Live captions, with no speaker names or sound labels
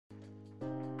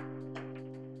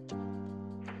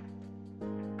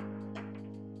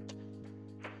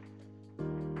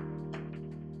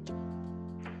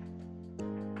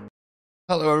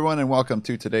Hello everyone and welcome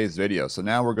to today's video. So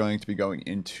now we're going to be going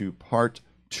into part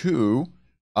 2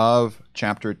 of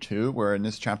chapter 2, where in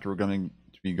this chapter we're going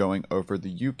to be going over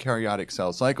the eukaryotic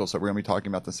cell cycle. So we're going to be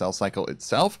talking about the cell cycle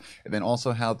itself and then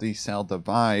also how the cell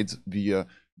divides via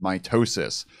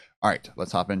mitosis. All right,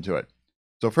 let's hop into it.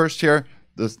 So first here,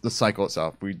 the cycle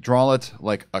itself. We draw it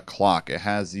like a clock. It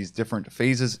has these different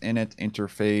phases in it,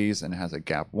 interphase, and it has a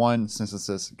gap 1,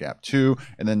 synthesis, gap 2,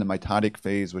 and then the mitotic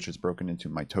phase, which is broken into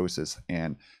mitosis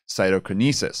and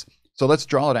cytokinesis. So let's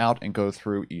draw it out and go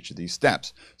through each of these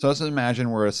steps. So let's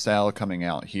imagine we're a cell coming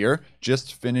out here,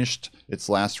 just finished its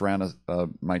last round of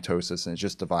mitosis and it's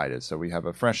just divided. So we have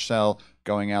a fresh cell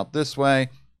going out this way,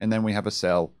 and then we have a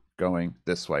cell going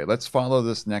this way. Let's follow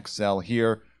this next cell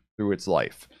here through its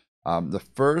life. The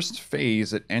first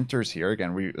phase it enters here,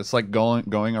 again, it's like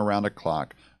going around a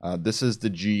clock. This is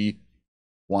the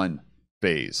G1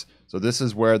 phase. So this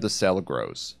is where the cell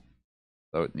grows.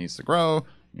 So it needs to grow,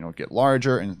 get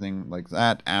larger and things like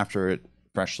that after it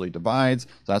freshly divides.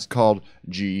 So that's called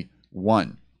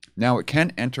G1. Now it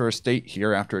can enter a state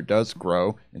here after it does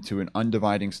grow into an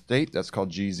undividing state. That's called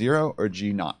G0 or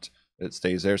G0. It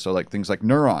stays there. So like things like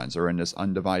neurons are in this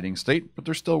undividing state, but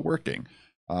they're still working.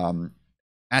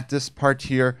 At this part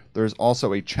here, there's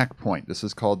also a checkpoint. This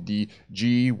is called the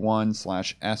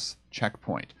G1/S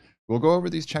checkpoint. We'll go over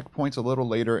these checkpoints a little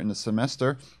later in the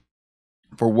semester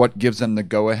for what gives them the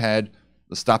go-ahead,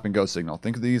 the stop and go signal.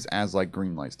 Think of these as like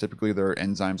green lights. Typically, there are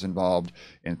enzymes involved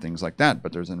and things like that,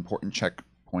 but there's an important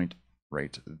checkpoint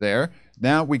right there.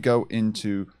 Now we go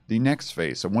into the next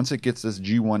phase. So once it gets this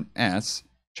G1S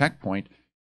checkpoint,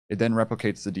 it then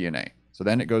replicates the DNA. So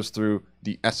then it goes through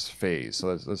the S phase.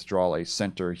 So let's draw a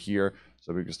center here.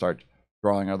 So we can start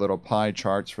drawing our little pie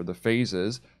charts for the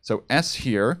phases. So S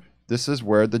here, this is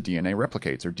where the DNA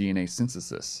replicates, or DNA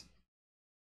synthesis.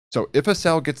 So if a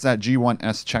cell gets that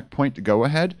G1S checkpoint to go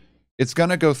ahead, it's going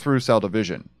to go through cell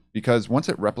division, because once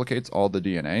it replicates all the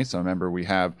DNA, so remember we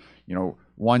have,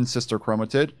 one sister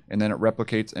chromatid, and then it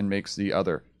replicates and makes the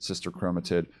other sister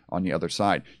chromatid on the other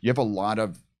side. You have a lot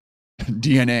of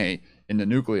DNA in the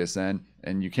nucleus then,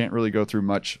 and you can't really go through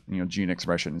much gene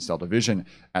expression and cell division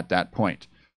at that point.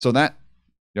 So that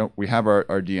we have our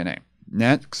DNA.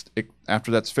 Next,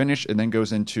 after that's finished, it then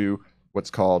goes into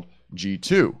what's called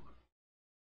G2.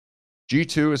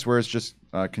 G2 is where it's just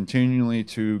continually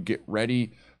to get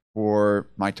ready for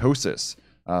mitosis.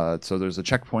 So there's a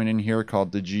checkpoint in here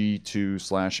called the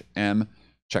G2/M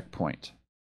checkpoint.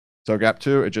 So gap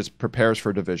 2, it just prepares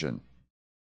for division.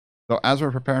 So as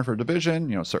we're preparing for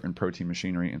division, certain protein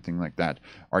machinery and things like that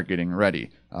are getting ready.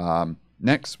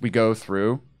 Next, we go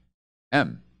through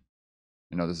M.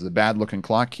 This is a bad looking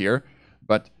clock here,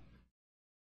 but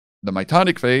the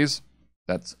mitotic phase,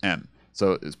 that's M.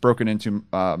 So it's broken into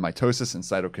mitosis and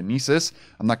cytokinesis.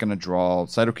 I'm not going to draw.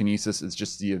 Cytokinesis is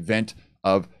just the event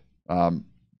of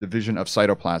division of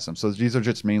cytoplasm. So these are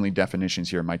just mainly definitions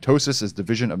here. Mitosis is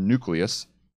division of nucleus,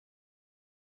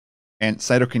 and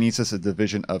cytokinesis is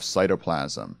division of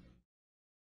cytoplasm.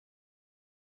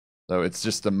 So it's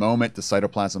just the moment the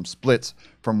cytoplasm splits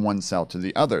from one cell to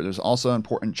the other. There's also an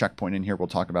important checkpoint in here we'll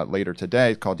talk about later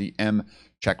today called the M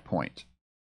checkpoint.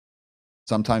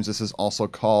 Sometimes this is also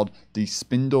called the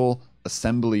spindle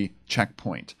assembly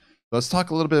checkpoint. Let's talk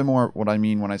a little bit more what I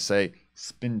mean when I say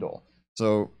spindle.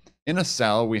 So in a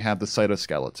cell, we have the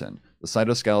cytoskeleton. The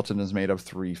cytoskeleton is made of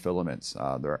 3 filaments.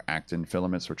 There are actin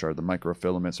filaments, which are the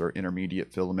microfilaments or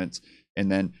intermediate filaments,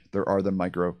 and then there are the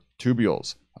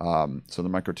microtubules. So the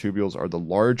microtubules are the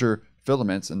larger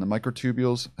filaments, and the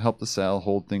microtubules help the cell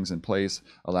hold things in place,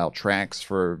 allow tracks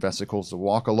for vesicles to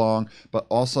walk along, but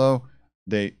also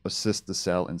they assist the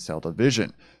cell in cell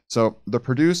division. So they're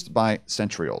produced by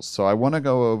centrioles. So I want to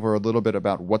go over a little bit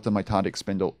about what the mitotic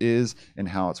spindle is and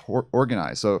how it's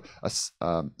organized. So a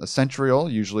centriole,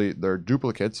 usually they're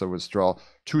duplicates. So let's draw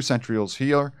 2 centrioles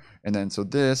here. And then so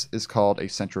this is called a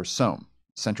centrosome.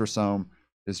 Centrosome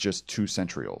is just 2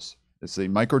 centrioles. It's a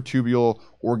microtubule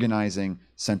organizing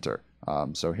center.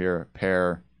 So here,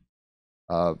 pair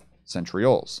of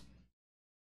centrioles.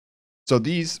 So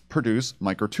these produce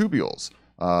microtubules.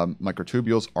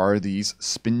 Microtubules are these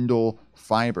spindle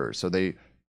fibers. So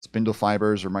spindle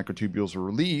fibers or microtubules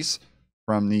release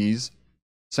from these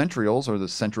centrioles or the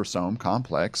centrosome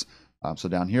complex. So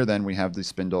down here then we have the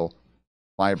spindle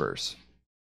fibers.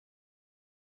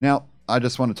 Now I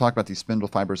just want to talk about these spindle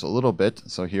fibers a little bit.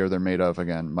 So here they're made of,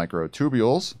 again,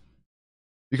 microtubules,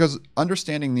 because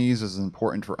understanding these is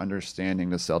important for understanding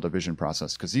the cell division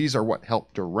process, because these are what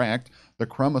help direct the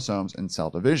chromosomes in cell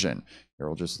division. Here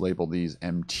we'll just label these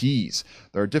MTs.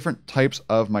 There are different types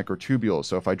of microtubules.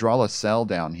 So if I draw a cell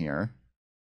down here,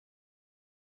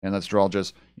 And let's draw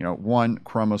just, one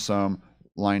chromosome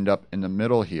lined up in the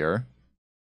middle here.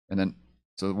 And then,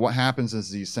 so what happens is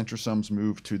these centrosomes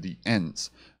move to the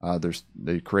ends.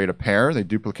 They create a pair, they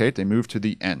duplicate, they move to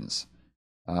the ends.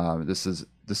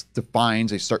 This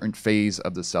defines a certain phase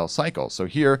of the cell cycle. So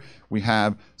here we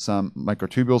have some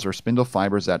microtubules or spindle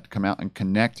fibers that come out and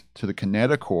connect to the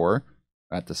kinetochore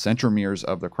at the centromeres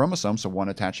of the chromosome, so one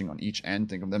attaching on each end.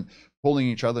 Think of them pulling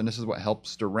each other, and this is what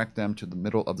helps direct them to the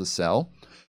middle of the cell.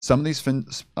 Some of these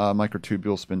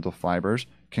microtubule spindle fibers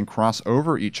can cross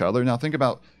over each other. Now think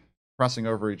about crossing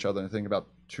over each other and think about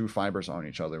two fibers on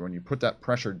each other. When you put that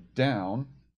pressure down,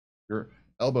 your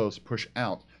elbows push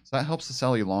out. So that helps the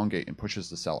cell elongate and pushes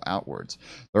the cell outwards.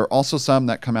 There are also some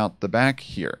that come out the back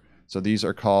here. So these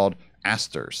are called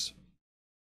asters.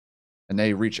 And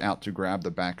they reach out to grab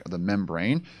the back of the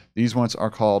membrane. These ones are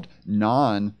called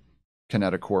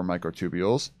non-kinetochore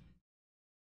microtubules,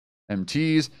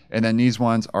 MTs, and then these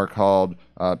ones are called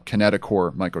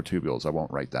kinetochore microtubules. I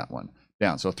won't write that one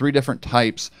down. So 3 different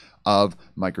types of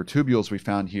microtubules we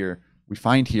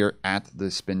find here at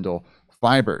the spindle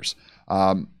fibers.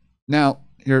 Now,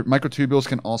 here microtubules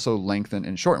can also lengthen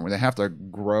and shorten, where they have to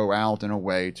grow out in a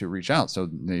way to reach out. So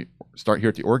they start here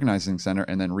at the organizing center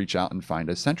and then reach out and find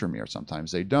a centromere.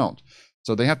 Sometimes they don't.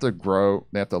 So they have to grow,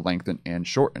 they have to lengthen and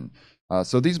shorten.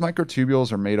 So these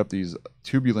microtubules are made up these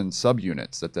tubulin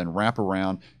subunits that then wrap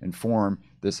around and form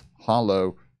this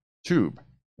hollow tube.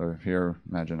 So here,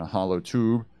 imagine a hollow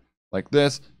tube like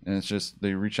this, and it's just,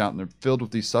 they reach out and they're filled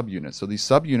with these subunits. So these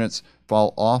subunits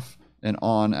fall off and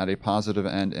on at a positive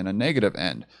end and a negative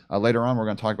end. Later on, we're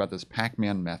going to talk about this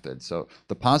Pac-Man method. So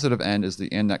the positive end is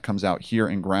the end that comes out here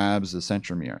and grabs the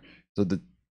centromere. So the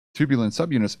tubulin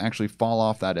subunits actually fall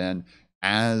off that end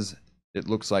as it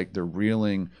looks like they're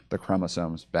reeling the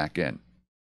chromosomes back in.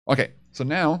 Okay, so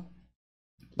now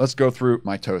let's go through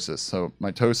mitosis. So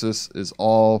mitosis is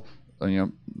all,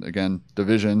 again,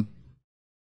 division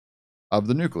of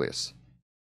the nucleus.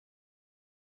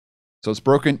 So it's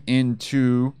broken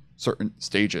into certain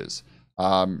stages.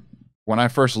 When I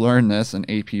first learned this in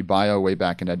AP Bio way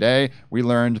back in the day, we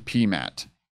learned PMAT.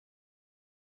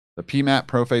 The PMAT,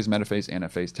 prophase, metaphase,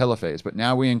 anaphase, telophase. But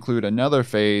now we include another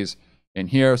phase in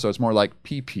here, so it's more like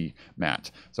PPMAT.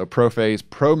 So prophase,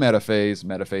 prometaphase,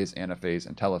 metaphase, anaphase,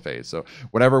 and telophase. So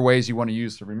whatever ways you want to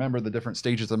use to remember the different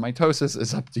stages of mitosis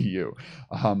is up to you.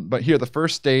 But here, the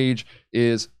first stage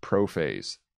is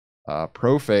prophase.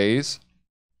 Prophase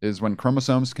is when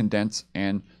chromosomes condense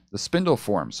and the spindle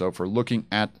forms. So if we're looking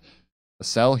at a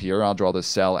cell here, I'll draw this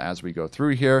cell as we go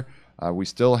through here. We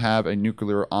still have a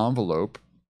nuclear envelope,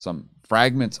 some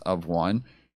fragments of one,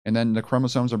 and then the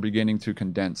chromosomes are beginning to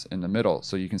condense in the middle.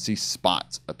 So you can see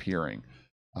spots appearing.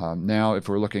 Now, if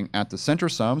we're looking at the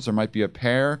centrosomes, there might be a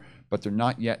pair, but they're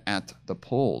not yet at the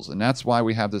poles. And that's why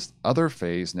we have this other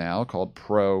phase now called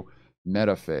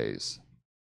prometaphase.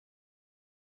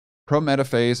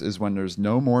 Prometaphase is when there's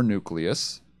no more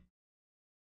nucleus.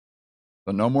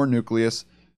 So no more nucleus.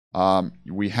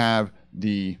 We have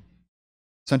the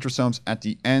centrosomes at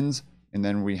the ends, and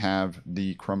then we have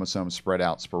the chromosomes spread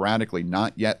out sporadically,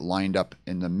 not yet lined up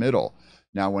in the middle.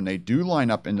 Now, when they do line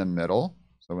up in the middle,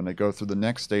 so when they go through the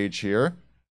next stage here,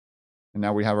 and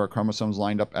now we have our chromosomes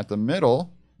lined up at the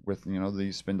middle with,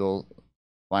 these spindle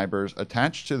fibers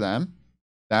attached to them,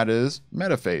 that is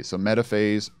metaphase. So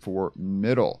metaphase for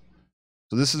middle.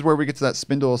 So this is where we get to that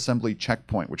spindle assembly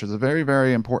checkpoint, which is a very,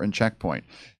 very important checkpoint.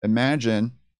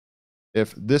 Imagine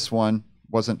if this one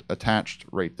wasn't attached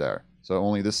right there. So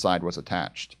only this side was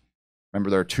attached. Remember,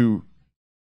 there are two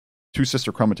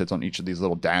sister chromatids on each of these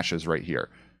little dashes right here.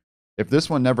 If this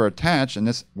one never attached and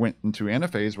this went into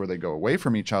anaphase where they go away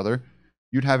from each other,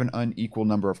 you'd have an unequal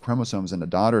number of chromosomes in the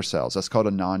daughter cells. That's called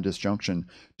a non-disjunction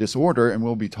disorder, and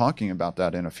we'll be talking about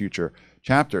that in a future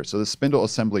chapter. So the spindle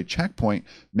assembly checkpoint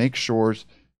ensures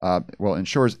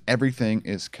everything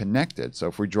is connected. So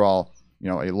if we draw,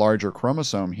 a larger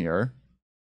chromosome here,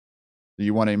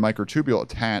 you want a microtubule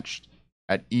attached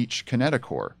at each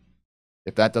kinetochore.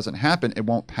 If that doesn't happen, it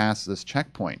won't pass this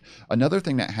checkpoint. Another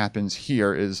thing that happens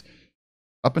here is,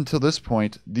 up until this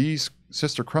point, these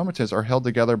sister chromatids are held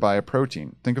together by a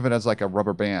protein. Think of it as like a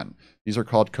rubber band. These are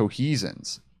called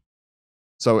cohesins.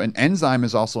 So an enzyme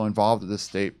is also involved at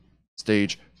this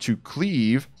stage to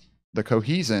cleave the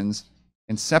cohesins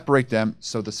and separate them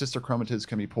so the sister chromatids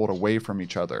can be pulled away from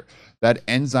each other. That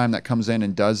enzyme that comes in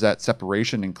and does that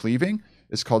separation and cleaving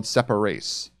is called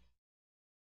separase.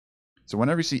 So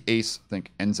whenever you see ACE,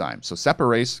 think enzyme. So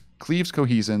separase cleaves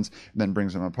cohesins and then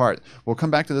brings them apart. We'll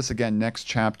come back to this again next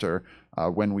chapter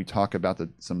when we talk about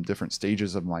some different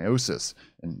stages of meiosis,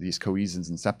 and these cohesins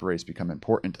and separase become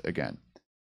important again.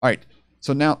 All right,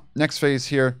 So now, next phase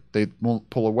here, they will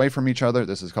pull away from each other.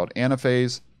 This is called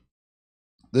anaphase.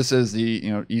 This is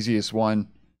the easiest one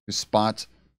to spot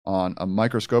on a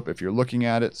microscope if you're looking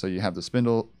at it. So you have the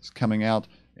spindles coming out,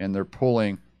 and they're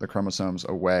pulling the chromosomes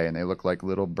away, and they look like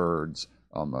little birds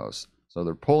almost. So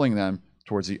they're pulling them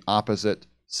towards the opposite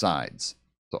sides,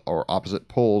 or opposite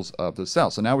poles of the cell.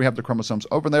 So now we have the chromosomes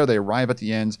over there. They arrive at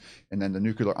the ends, and then the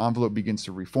nuclear envelope begins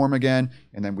to reform again,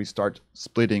 and then we start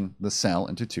splitting the cell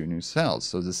into two new cells.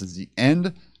 So this is the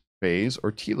end phase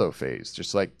or telophase.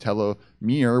 Just like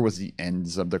telomere was the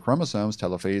ends of the chromosomes,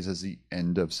 telophase is the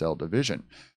end of cell division.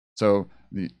 So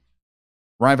the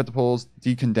arrive at the poles,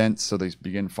 decondense, so they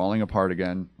begin falling apart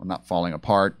again. Well, not falling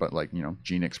apart, but like,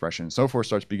 gene expression and so forth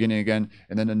starts beginning again,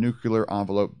 and then the nuclear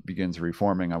envelope begins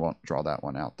reforming. I won't draw that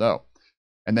one out though.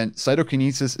 And then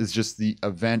cytokinesis is just the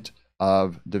event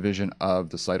of division of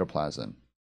the cytoplasm.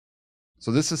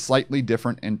 So this is slightly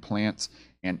different in plants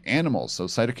and animals. So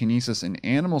cytokinesis in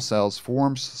animal cells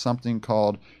forms something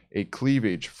called a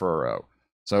cleavage furrow.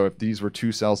 So if these were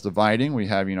two cells dividing, we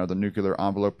have, the nuclear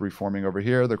envelope reforming over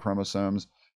here, the chromosomes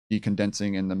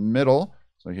decondensing in the middle.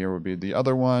 So here would be the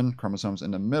other one, chromosomes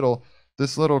in the middle.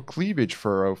 This little cleavage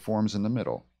furrow forms in the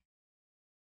middle.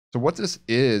 So what this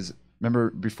is, remember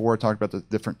before I talked about the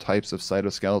different types of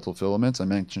cytoskeletal filaments, I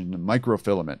mentioned the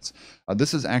microfilaments.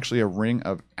 This is actually a ring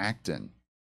of actin.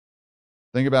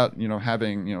 Think about,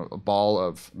 having, a ball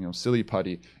of, silly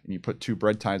putty, and you put two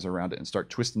bread ties around it and start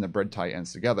twisting the bread tie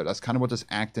ends together. That's kind of what this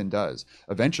actin does.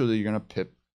 Eventually, you're going to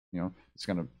it's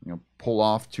going to, pull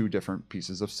off two different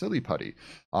pieces of silly putty.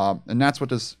 And that's what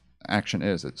this action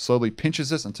is. It slowly pinches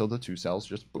this until the two cells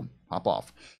just, boom, pop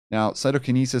off. Now,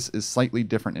 cytokinesis is slightly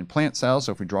different in plant cells.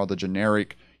 So if we draw the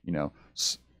generic,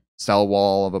 cell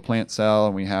wall of a plant cell,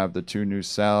 and we have the two new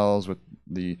cells with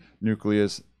the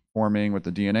nucleus forming with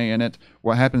the DNA in it,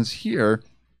 what happens here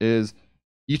is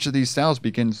each of these cells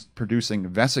begins producing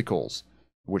vesicles,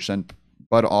 which then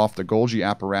bud off the Golgi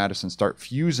apparatus and start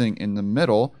fusing in the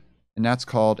middle, and that's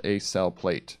called a cell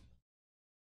plate.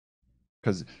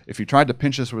 Because if you tried to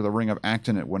pinch this with a ring of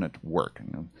actin, it wouldn't work.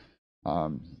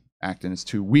 Actin is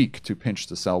too weak to pinch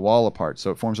the cell wall apart,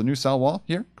 so it forms a new cell wall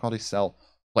here called a cell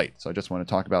plate. So I just want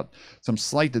to talk about some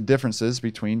slight differences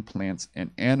between plants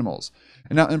and animals.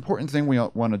 And now, an important thing we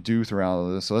want to do throughout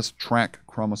this, so let's track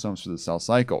chromosomes through the cell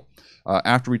cycle.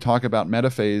 After we talk about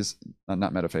meiosis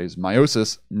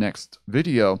next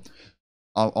video,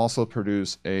 I'll also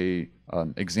produce a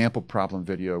example problem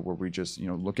video where we just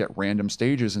look at random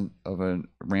stages of a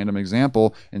random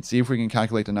example and see if we can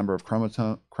calculate the number of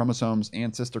chromosomes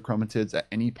and sister chromatids at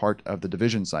any part of the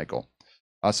division cycle.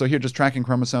 So here, just tracking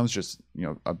chromosomes, just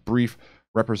a brief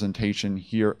representation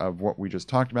here of what we just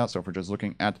talked about. So if we're just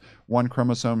looking at one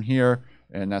chromosome here,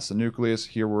 and that's the nucleus,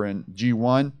 here we're in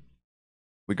G1.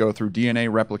 We go through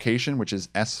DNA replication, which is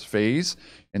S phase,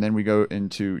 and then we go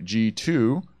into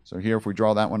G2. So here, if we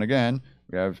draw that one again,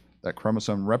 we have that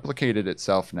chromosome replicated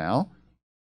itself now,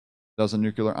 does a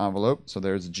nuclear envelope, so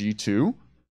there's G2.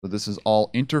 So this is all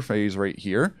interphase right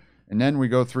here. And then we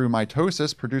go through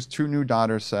mitosis, produce two new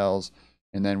daughter cells,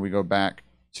 and then we go back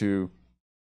to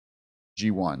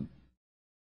G1.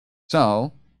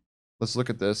 So let's look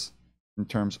at this in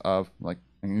terms of like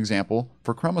an example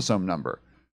for chromosome number.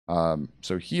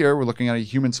 So here we're looking at a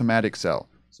human somatic cell.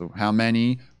 So how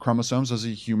many chromosomes does a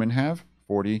human have?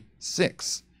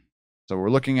 46. So we're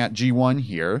looking at G1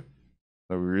 here.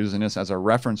 So we're using this as a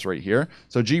reference right here.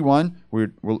 So G1,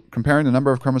 we're comparing the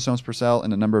number of chromosomes per cell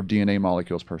and the number of DNA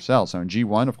molecules per cell. So in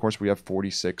G1, of course, we have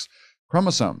 46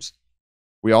 chromosomes.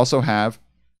 We also have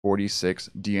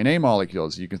 46 DNA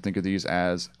molecules. You can think of these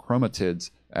as chromatids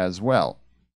as well.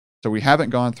 So we haven't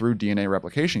gone through DNA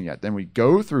replication yet. Then we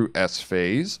go through S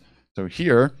phase. So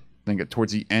here, think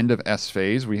towards the end of S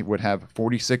phase, we would have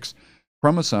 46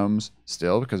 chromosomes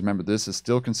still, because remember, this is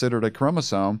still considered a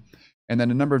chromosome. And then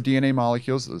the number of DNA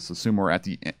molecules, let's assume we're at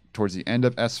towards the end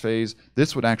of S phase,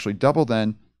 this would actually double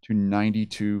then to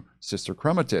 92 sister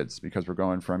chromatids, because we're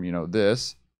going from,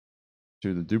 this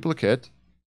to the duplicate,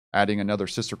 adding another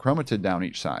sister chromatid down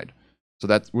each side. So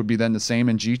that would be then the same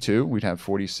in G2. We'd have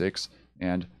 46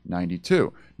 and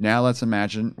 92. Now let's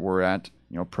imagine we're at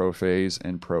prophase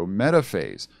and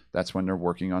prometaphase. That's when they're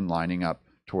working on lining up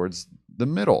towards the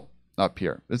middle up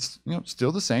here. It's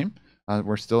still the same.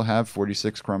 We still have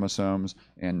 46 chromosomes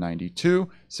and 92.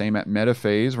 Same at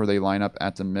metaphase, where they line up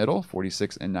at the middle,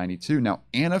 46 and 92. Now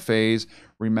anaphase,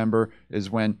 remember, is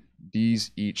when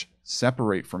these each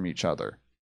separate from each other,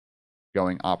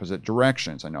 going opposite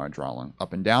directions. I know I draw them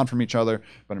up and down from each other,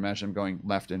 but imagine them going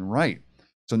left and right.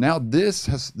 So now this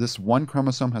one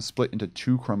chromosome has split into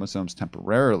two chromosomes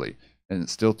temporarily, and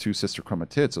it's still two sister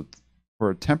chromatids. So for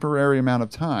a temporary amount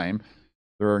of time,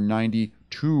 there are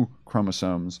 92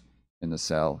 chromosomes in the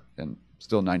cell, and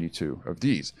still 92 of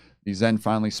these. These then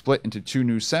finally split into 2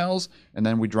 new cells, and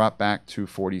then we drop back to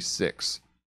 46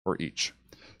 for each.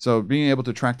 So being able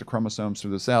to track the chromosomes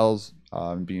through the cells,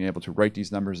 being able to write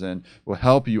these numbers in, will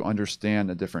help you understand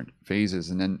the different phases.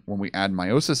 And then when we add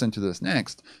meiosis into this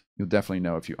next, you'll definitely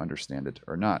know if you understand it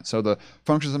or not. So the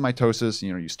functions of mitosis,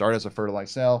 you start as a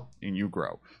fertilized cell and you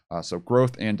grow. So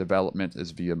growth and development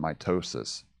is via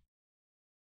mitosis.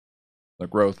 The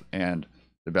growth and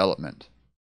development.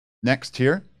 Next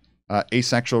here,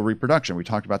 asexual reproduction. We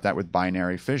talked about that with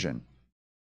binary fission.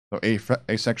 So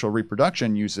asexual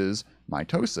reproduction uses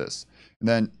mitosis. And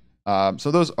then, so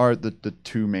those are the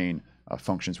 2 main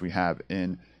functions we have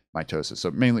in mitosis. So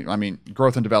mainly,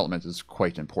 growth and development is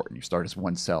quite important. You start as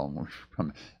 1 cell and we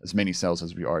become as many cells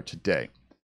as we are today.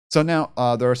 So now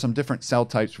there are some different cell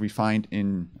types we find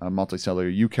in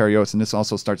multicellular eukaryotes, and this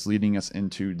also starts leading us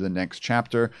into the next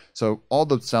chapter. So all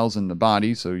the cells in the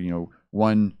body, so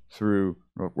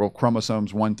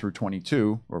chromosomes 1 through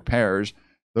 22, or pairs,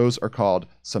 those are called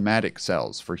somatic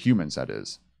cells, for humans that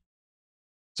is.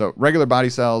 So regular body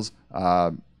cells,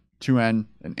 2n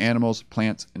in animals,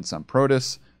 plants, and some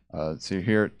protists. So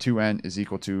here 2n is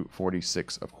equal to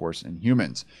 46, of course, in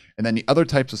humans. And then the other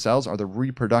types of cells are the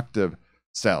reproductive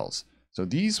cells. So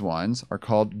these ones are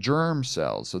called germ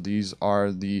cells. So these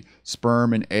are the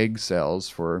sperm and egg cells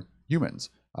for humans,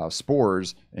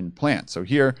 spores in plants. So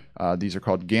here these are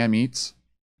called gametes,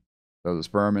 so the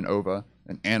sperm and ova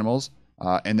in animals.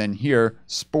 And then here,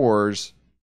 spores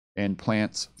in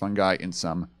plants, fungi, and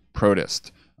some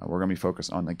protists. We're going to be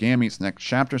focused on the gametes next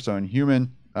chapter. So in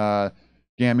human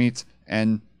gametes,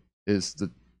 N is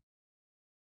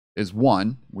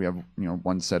 1. We have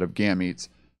 1 set of gametes.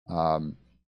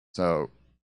 So,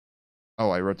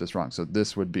 I wrote this wrong. So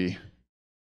this would be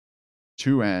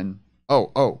 2n.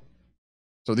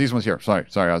 So these ones here. Sorry,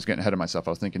 I was getting ahead of myself.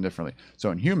 I was thinking differently.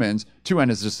 So in humans, 2n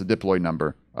is just the diploid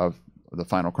number of the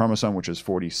final chromosome, which is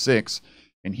 46.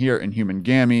 And here in human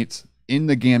gametes, in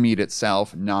the gamete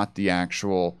itself, not the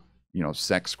actual,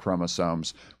 sex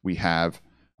chromosomes, we have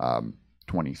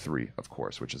 23, of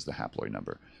course, which is the haploid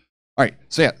number. All right,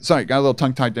 so yeah, sorry, got a little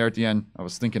tongue-tied there at the end. I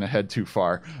was thinking ahead too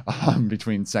far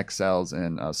between sex cells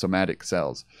and somatic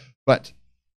cells,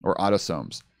 or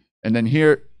autosomes. And then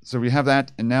here, so we have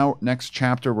that, and now next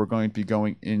chapter we're going to be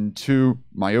going into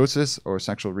meiosis, or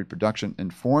sexual reproduction,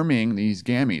 and forming these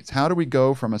gametes. How do we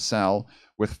go from a cell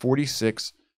with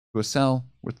 46 to a cell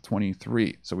with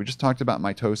 23? So we just talked about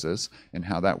mitosis and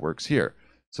how that works here.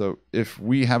 So if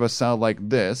we have a cell like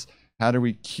this, how do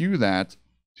we cue that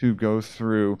to go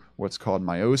through what's called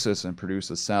meiosis and produce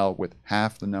a cell with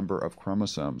half the number of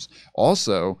chromosomes?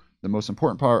 Also, the most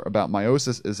important part about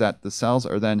meiosis is that the cells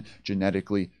are then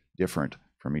genetically different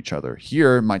from each other.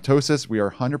 Here, mitosis, we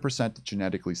are 100%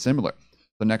 genetically similar.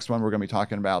 The next one, we're going to be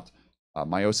talking about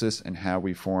meiosis and how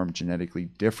we form genetically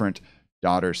different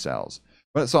daughter cells.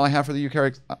 But that's all I have for the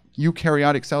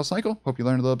eukaryotic cell cycle. Hope you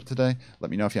learned a little bit today.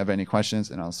 Let me know if you have any questions,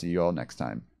 and I'll see you all next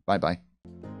time. Bye-bye.